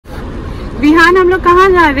विहान, हम लोग कहाँ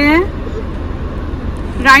जा रहे हैं?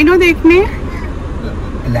 राइनो देखने,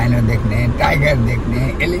 टाइगर देखने,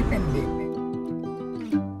 एलिफेंट देखने।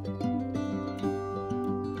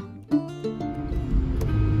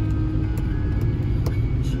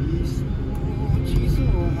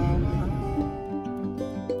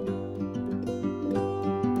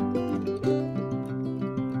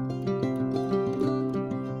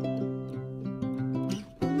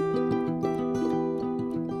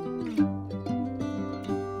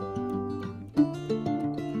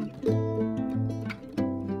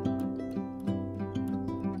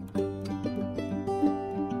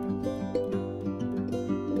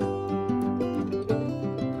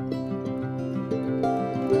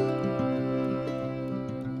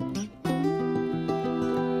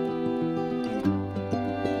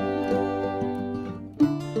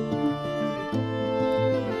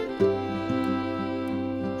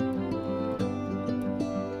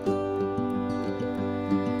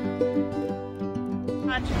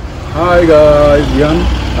 Hi guys, Jan,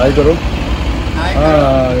 hi karo.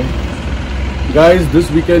 Hi guys, this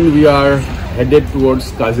weekend we are headed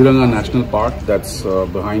towards Kaziranga National Park. That's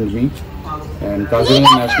behind me, and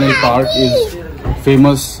Kaziranga National Park is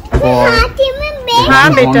famous for the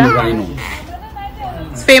one-horned rhino.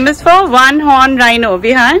 It's famous for one-horned rhino.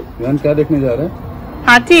 Vihaan, Jan, क्या देखने जा रहा है?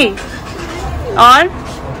 हाथी और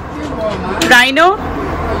rhino,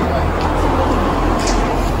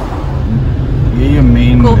 ये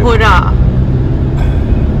main कोहरा.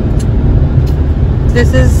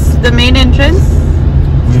 This is the main entrance.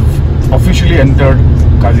 We've officially entered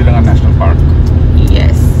Kaziranga National Park.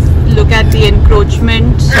 Yes. Look at the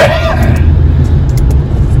encroachment.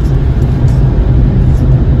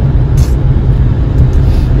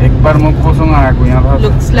 एक बार मुझको सुना है कोई यहाँ था.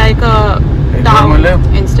 Looks like a town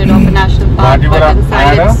instead of a national park, but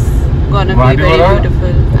inside it's gonna be very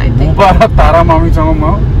beautiful, I think. ऊपर तारा मामी चंगो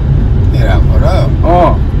माँ. मेरा बड़ा. ओ,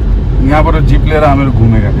 यहाँ पर जीप ले रहा हमें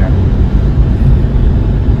घूमेगा क्या?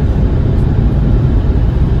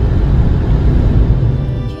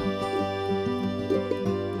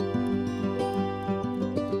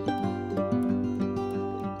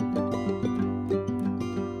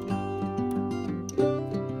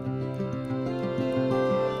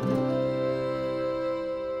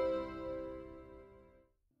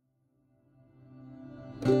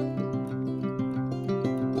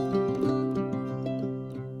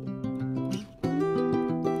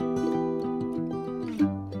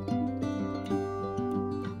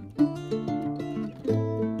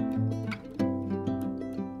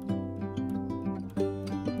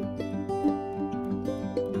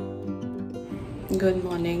 Good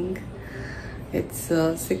morning. It's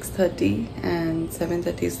 6:30 and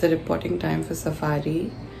 7:30 is the reporting time for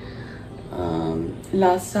safari.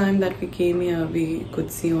 Last time that we came here, we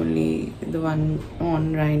could see only the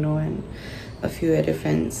one-horned rhino and a few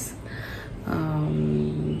elephants.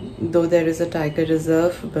 Though there is a tiger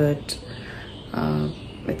reserve, but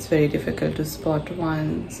it's very difficult to spot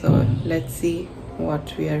one. So let's see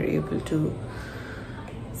what we are able to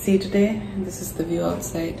see today. This is the view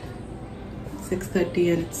outside. 6:30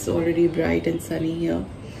 and it's already bright and sunny here.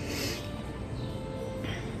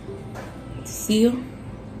 See you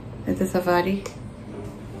at the safari.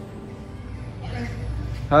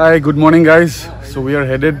 Hi, good morning guys. So we are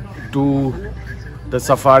headed to the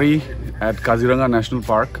safari at Kaziranga National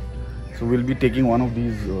Park. So we'll be taking one of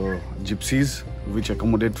these gypsies which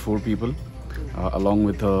accommodate 4 people along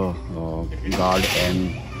with a guard and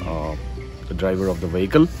the driver of the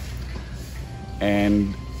vehicle.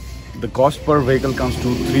 And the cost per vehicle comes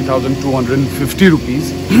to 3,250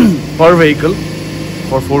 rupees per vehicle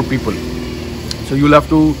for 4 people. So you'll have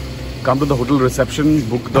to come to the hotel reception,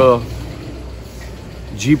 book the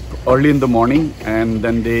jeep early in the morning, and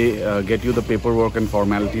then they get you the paperwork and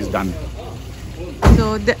formalities done. So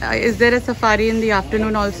is there a safari in the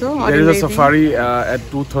afternoon also? Or there is a safari at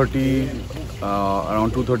 2:30,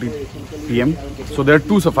 around 2:30 p.m. So there are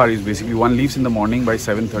 2 safaris basically. One leaves in the morning by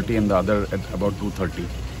 7:30 and the other at about 2:30.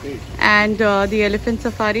 And the elephant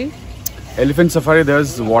safari? Elephant safari,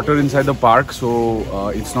 there's water inside the park, so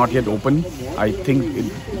it's not yet open. I think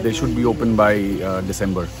they should be open by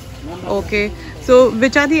December. Okay. So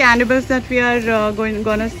which are the animals that we are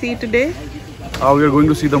gonna see today? We are going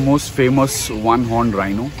to see the most famous one-horned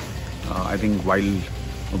rhino. I think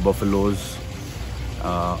wild buffaloes,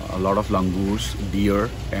 a lot of langurs, deer,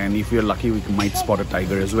 and if we are lucky, we might spot a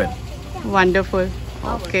tiger as well. Wonderful.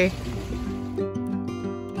 Okay.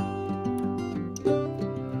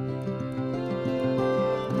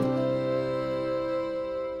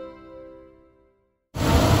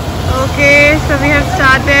 Okay, so we have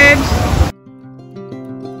started.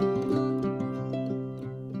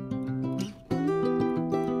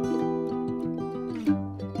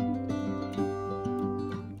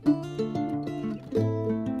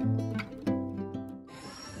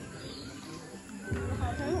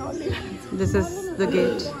 This is the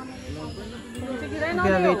gate. We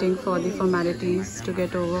are waiting for the formalities to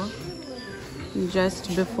get over.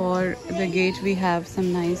 Just before the gate we have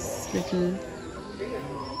some nice little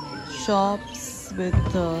shops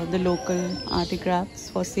with the local articrafts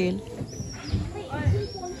for sale.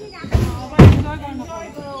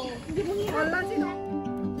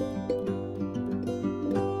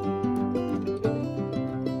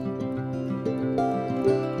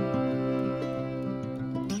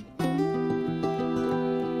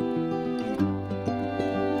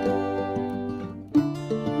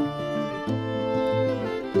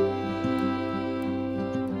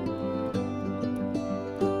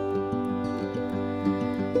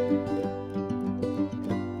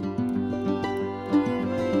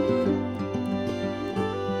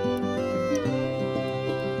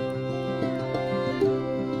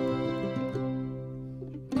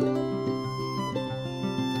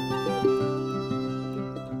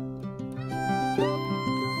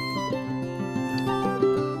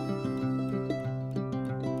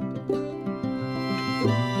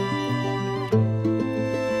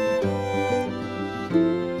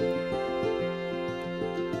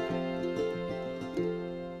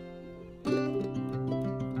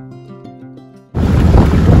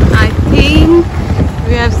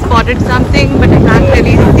 We have spotted something, but I can't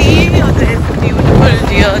really see. Oh, there's a beautiful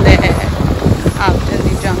deer there after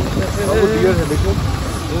the jungle.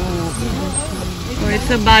 Oh, it's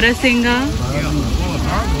a Barasinga.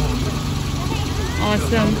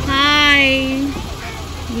 Awesome. Hi,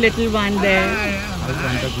 little one there.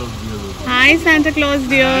 Hi, Santa Claus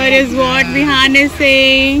deer is what Vihan is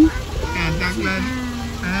saying. Santa Claus,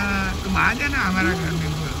 तुम आ जाना हमारा घर में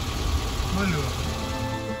बोलो.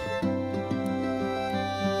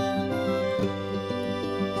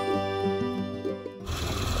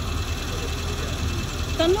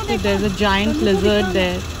 There's a giant lizard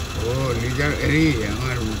there. Oh, lizard,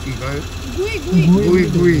 हमारा मुक्की का.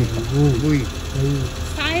 Gui.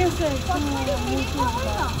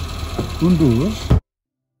 Tundu.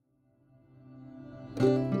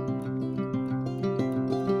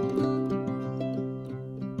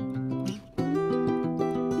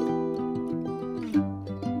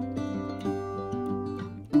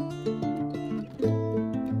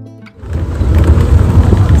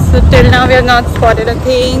 So till now we have not spotted a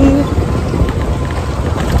thing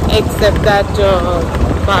except that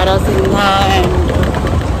Barasinga and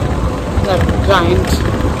that giant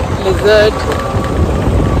lizard.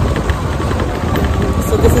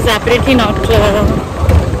 So this is apparently not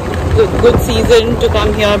good season to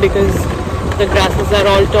come here because the grasses are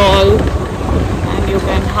all tall and you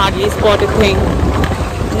can hardly spot a thing.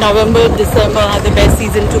 November, December are the best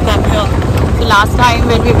season to come here. So last time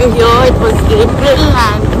when we were here it was April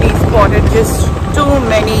and we spotted just too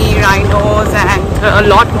many rhinos and a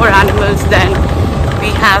lot more animals than we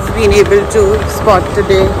have been able to spot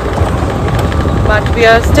today. But we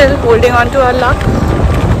are still holding on to our luck.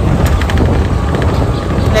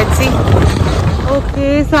 Let's see.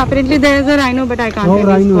 Okay, so apparently there is a rhino, but I can't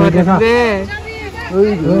really spot it. Where?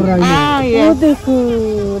 Ah, yes. Oh, देखो,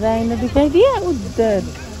 rhino दिखाई दिया उधर.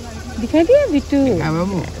 दिखाई दिया बिट्टू?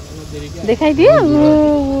 दिखाई दिया? वो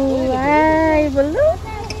हाय बोलो.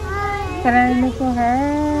 rhino को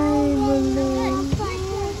हाय बोलो.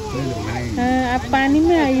 हाँ, आप पानी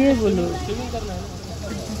में आइए बोलो.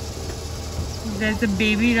 There's a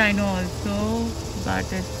baby rhino also, but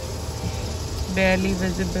it's barely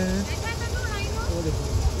visible.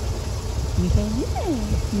 दिखाई दिया?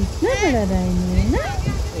 कितना बड़ा rhino है ना?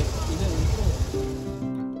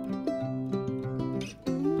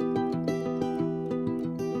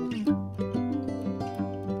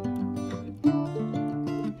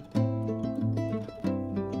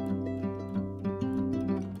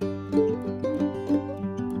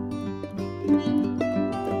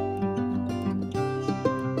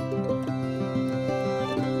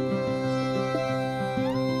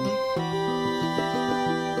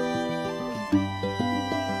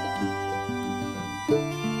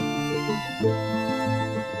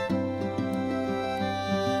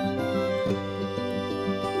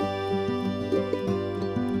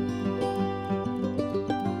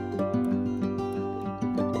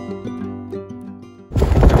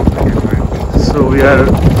 So we are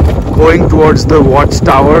going towards the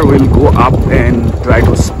watchtower. We'll go up and try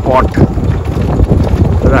to spot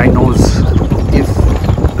rhinos if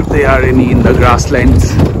there are any in the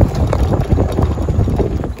grasslands.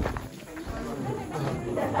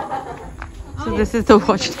 So this is the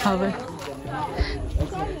watchtower.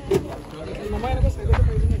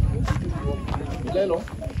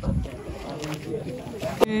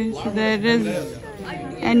 Okay, so there is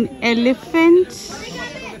an elephant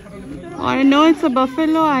Or no, it's a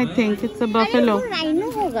buffalo. I think it's a buffalo.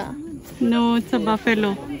 Rhino होगा. No, it's a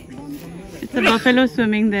buffalo. It's a buffalo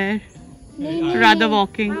swimming there. Rather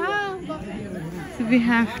walking. So we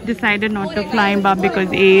have decided not to climb up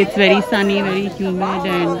because A, it's very sunny, very humid,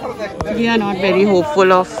 and we are not very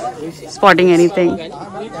hopeful of spotting anything.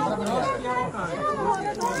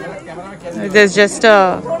 There's just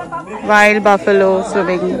a wild buffalo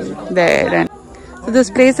swimming there. And so this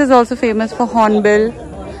place is also famous for hornbill,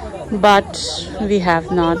 but we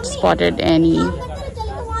have not spotted any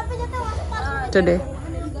today.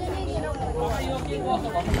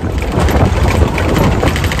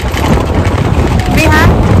 We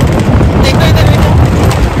have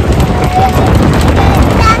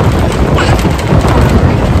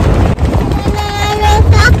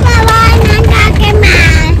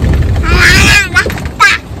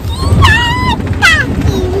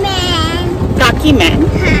Kaki man.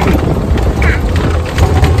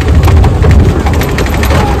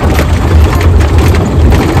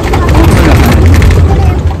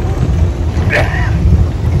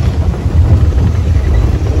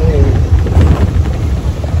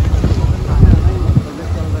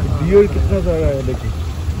 Dear कितना सारा है देखो.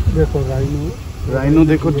 देखो rhino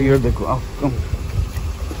देखो, dear देखो. आओ कम.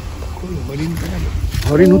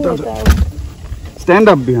 हरिण होता है. स्टैंड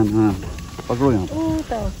अप बिहान. हाँ पकड़ो यहाँ.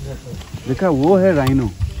 देखा वो है राइनो.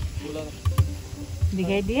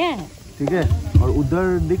 दिखाई दिया. ठीक है. और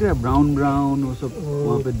उधर दिख रहा है ब्राउन ब्राउन वो सब.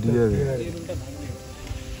 वहाँ पे डियर है.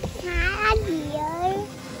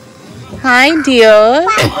 Hi dear.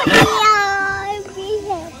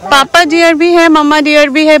 पापा डियर भी है, मम्मा डियर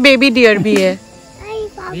भी है, बेबी डियर भी है.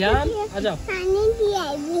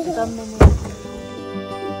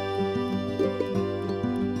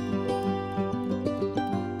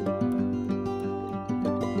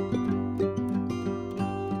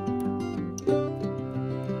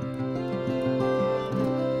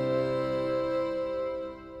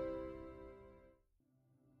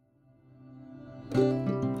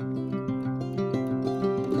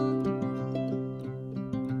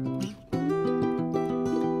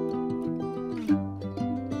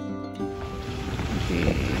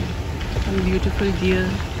 Some beautiful deer.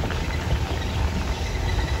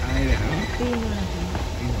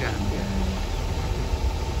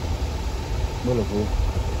 बोलो वो.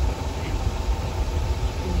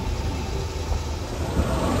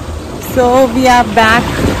 So we are back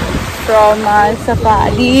from our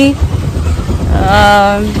safari.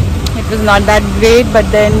 It was not that great,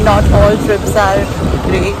 but then not all trips are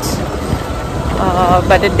great.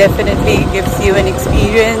 But it definitely gives you an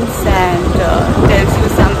experience and tells you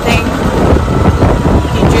something,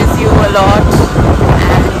 teaches you a lot.